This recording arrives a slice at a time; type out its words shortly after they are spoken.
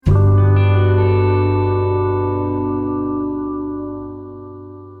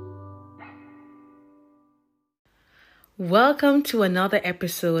Welcome to another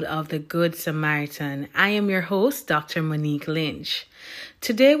episode of The Good Samaritan. I am your host, Dr. Monique Lynch.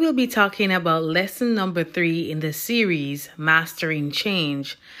 Today we'll be talking about lesson number 3 in the series, Mastering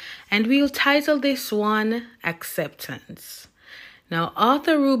Change, and we'll title this one, Acceptance. Now,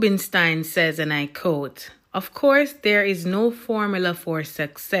 Arthur Rubinstein says, and I quote, "Of course, there is no formula for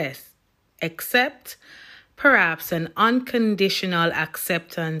success, except perhaps an unconditional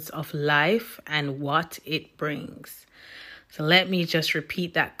acceptance of life and what it brings." So let me just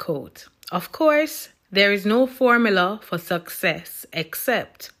repeat that quote. Of course, there is no formula for success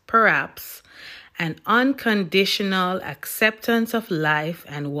except, perhaps, an unconditional acceptance of life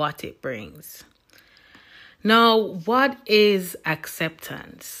and what it brings. Now, what is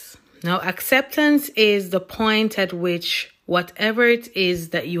acceptance? Now, acceptance is the point at which whatever it is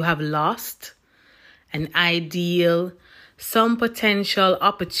that you have lost, an ideal, some potential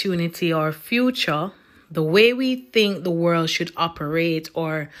opportunity or future, the way we think the world should operate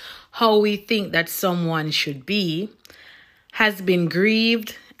or how we think that someone should be, has been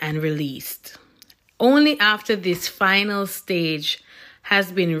grieved and released. Only after this final stage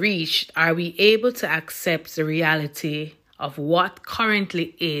has been reached are we able to accept the reality of what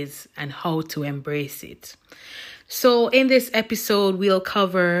currently is and how to embrace it. So in this episode, we'll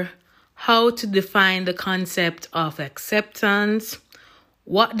cover how to define the concept of acceptance.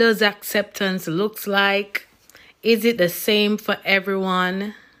 What does acceptance look like? Is it the same for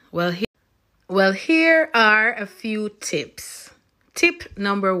everyone? Well, here are a few tips. Tip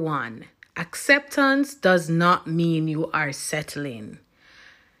number 1. Acceptance does not mean you are settling.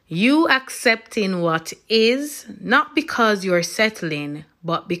 You accepting what is, not because you're settling,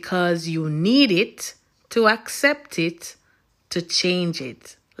 but because you need it to accept it, to change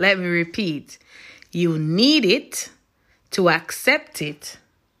it. Let me repeat. You need it to accept it,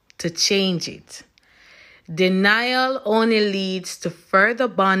 to change it. Denial only leads to further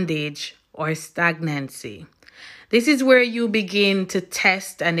bondage or stagnancy. This is where you begin to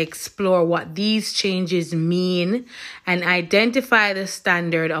test and explore what these changes mean and identify the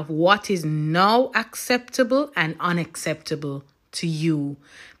standard of what is now acceptable and unacceptable to you,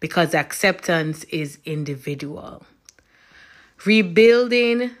 because acceptance is individual.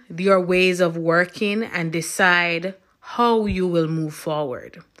 Rebuilding your ways of working and decide how you will move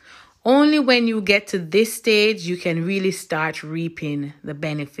forward. Only when you get to this stage, you can really start reaping the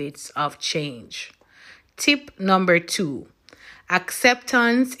benefits of change. Tip number 2.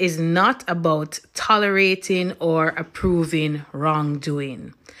 Acceptance is not about tolerating or approving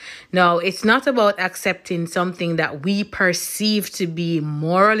wrongdoing. No, it's not about accepting something that we perceive to be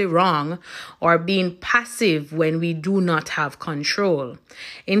morally wrong or being passive when we do not have control.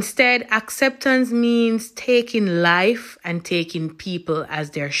 Instead, acceptance means taking life and taking people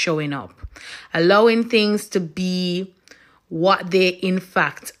as they're showing up, allowing things to be what they in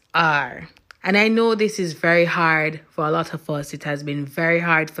fact are. And I know this is very hard for a lot of us. It has been very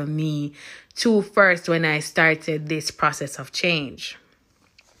hard for me too, first when I started this process of change.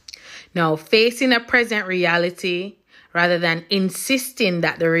 Now, facing a present reality rather than insisting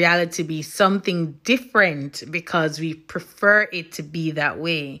that the reality be something different because we prefer it to be that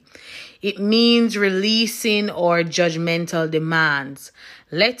way. It means releasing our judgmental demands,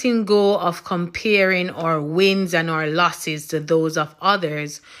 letting go of comparing our wins and our losses to those of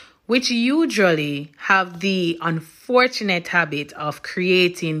others, which usually have the unfortunate habit of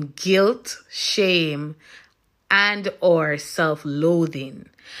creating guilt, shame, and or self-loathing.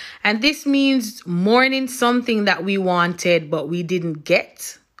 And this means mourning something that we wanted but we didn't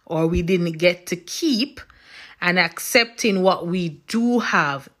get or we didn't get to keep, and accepting what we do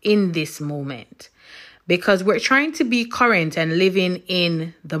have in this moment, because we're trying to be current and living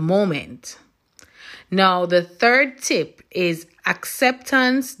in the moment. Now, the third tip is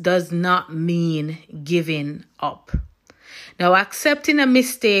acceptance does not mean giving up. Now, accepting a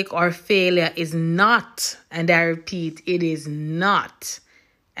mistake or failure is not, and I repeat, it is not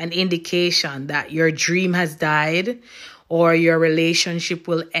an indication that your dream has died or your relationship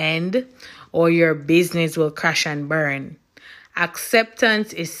will end or your business will crash and burn.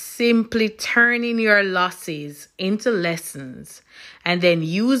 Acceptance is simply turning your losses into lessons and then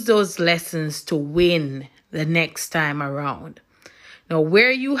use those lessons to win the next time around. Now,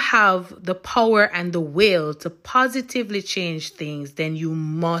 where you have the power and the will to positively change things, then you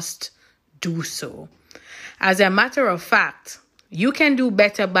must do so. As a matter of fact, you can do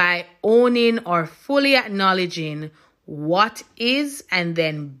better by owning or fully acknowledging what is and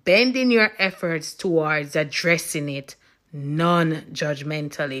then bending your efforts towards addressing it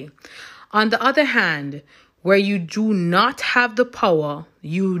non-judgmentally. On the other hand, where you do not have the power,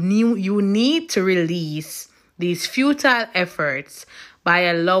 you need to release these futile efforts by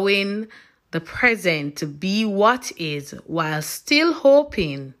allowing the present to be what is while still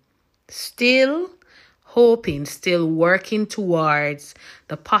working towards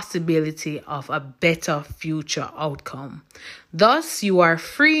the possibility of a better future outcome. Thus, you are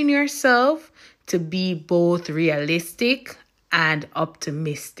freeing yourself to be both realistic and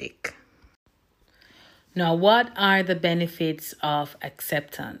optimistic. Now, what are the benefits of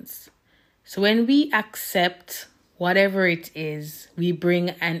acceptance? So when we accept whatever it is, we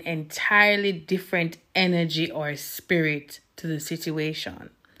bring an entirely different energy or spirit to the situation.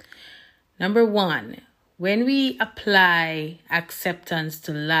 Number one, when we apply acceptance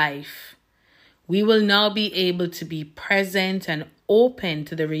to life, we will now be able to be present and open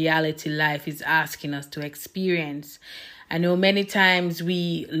to the reality life is asking us to experience. I know many times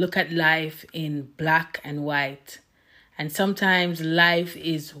we look at life in black and white, and sometimes life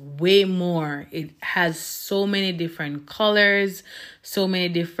is way more. It has so many different colors, so many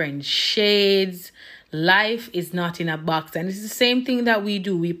different shades. Life is not in a box. And it's the same thing that we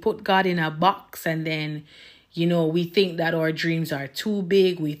do. We put God in a box, and then, we think that our dreams are too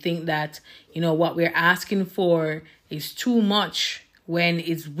big. We think that, what we're asking for is too much, when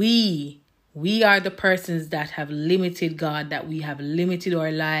it's we are the persons that have limited God, that we have limited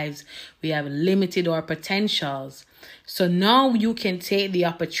our lives, we have limited our potentials. So now you can take the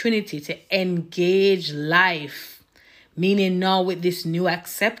opportunity to engage life, meaning now with this new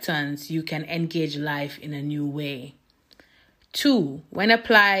acceptance, you can engage life in a new way. 2, when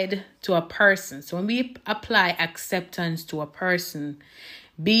applied to a person. So when we apply acceptance to a person,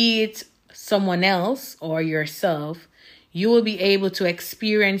 be it someone else or yourself, you will be able to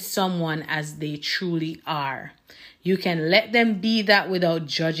experience someone as they truly are. You can let them be that without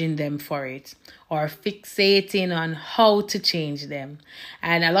judging them for it or fixating on how to change them.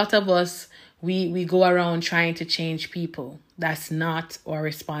 And a lot of us, we go around trying to change people. That's not our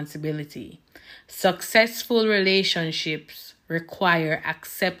responsibility. Successful relationships require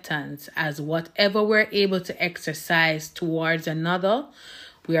acceptance, as whatever we're able to exercise towards another,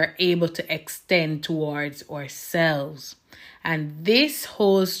 we are able to extend towards ourselves. And this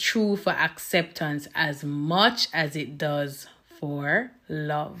holds true for acceptance as much as it does for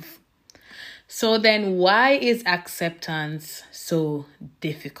love. So then, why is acceptance so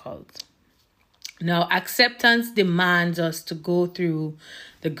difficult? Now, acceptance demands us to go through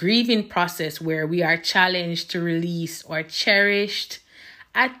the grieving process where we are challenged to release or cherished,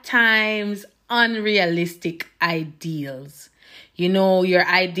 at times, unrealistic ideals. Your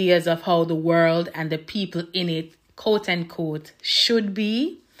ideas of how the world and the people in it, quote unquote, should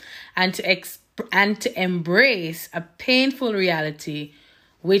be, and to embrace a painful reality,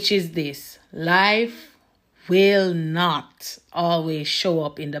 which is this: life will not always show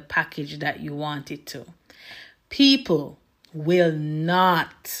up in the package that you want it to. People will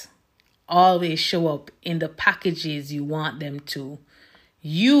not always show up in the packages you want them to.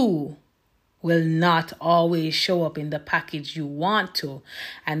 You will not always show up in the package you want to.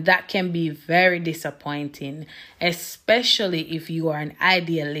 And that can be very disappointing, especially if you are an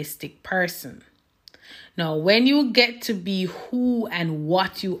idealistic person. Now, when you get to be who and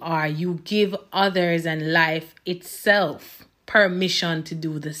what you are, you give others and life itself permission to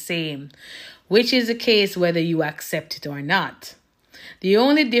do the same, which is the case whether you accept it or not. The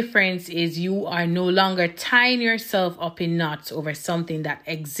only difference is you are no longer tying yourself up in knots over something that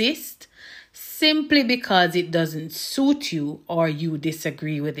exists simply because it doesn't suit you or you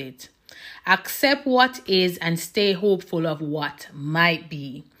disagree with it. Accept what is and stay hopeful of what might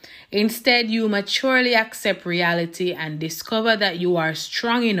be. Instead, you maturely accept reality and discover that you are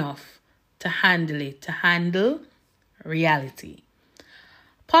strong enough to handle reality.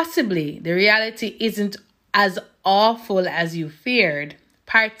 Possibly, the reality isn't as awful as you feared,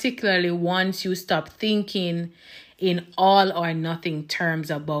 particularly once you stop thinking in all or nothing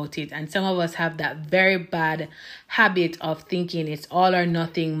terms about it. And some of us have that very bad habit of thinking it's all or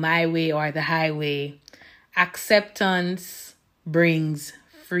nothing, my way or the highway. Acceptance brings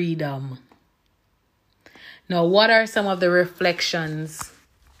freedom. Now, what are some of the reflections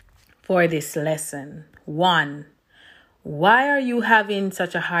for this lesson? 1, why are you having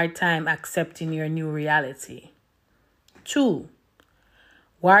such a hard time accepting your new reality? 2,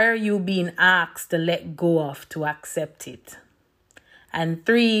 why are you being asked to let go of to accept it? And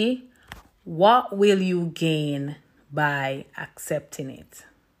 3, what will you gain by accepting it?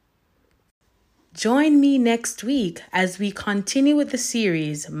 Join me next week as we continue with the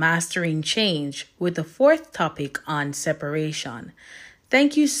series Mastering Change with the 4th topic on separation.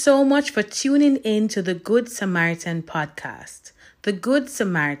 Thank you so much for tuning in to the Good Samaritan podcast. The Good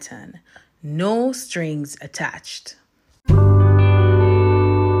Samaritan. no strings attached.